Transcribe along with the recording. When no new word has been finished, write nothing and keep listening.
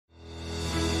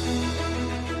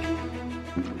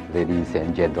ladies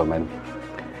and gentlemen.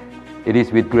 It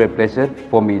is with great pleasure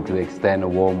for me to extend a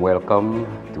warm welcome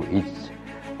to each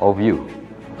of you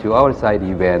to our side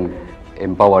event,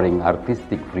 Empowering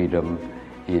Artistic Freedom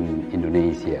in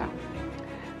Indonesia.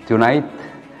 Tonight,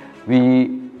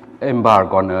 we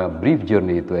embark on a brief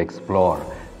journey to explore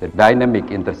the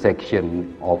dynamic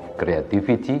intersection of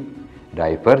creativity,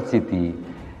 diversity,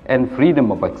 and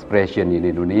freedom of expression in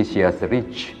Indonesia's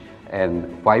rich and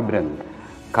vibrant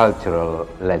cultural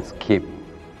landscape.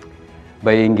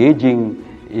 By engaging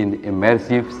in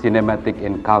immersive cinematic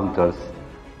encounters,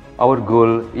 our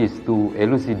goal is to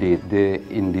elucidate the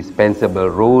indispensable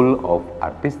role of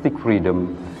artistic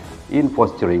freedom in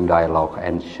fostering dialogue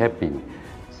and shaping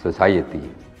society.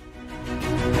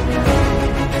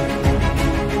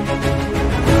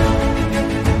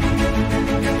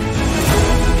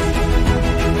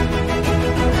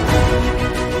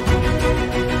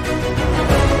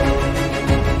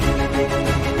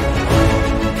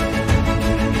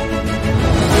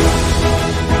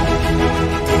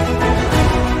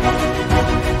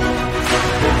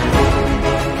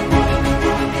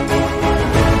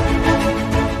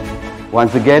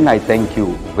 Once again, I thank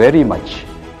you very much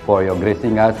for your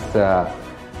gracing us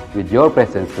with your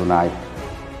presence tonight.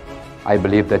 I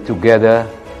believe that together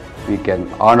we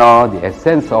can honor the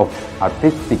essence of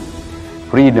artistic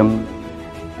freedom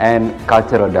and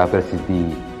cultural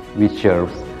diversity, which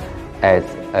serves as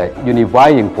a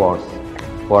unifying force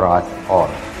for us all.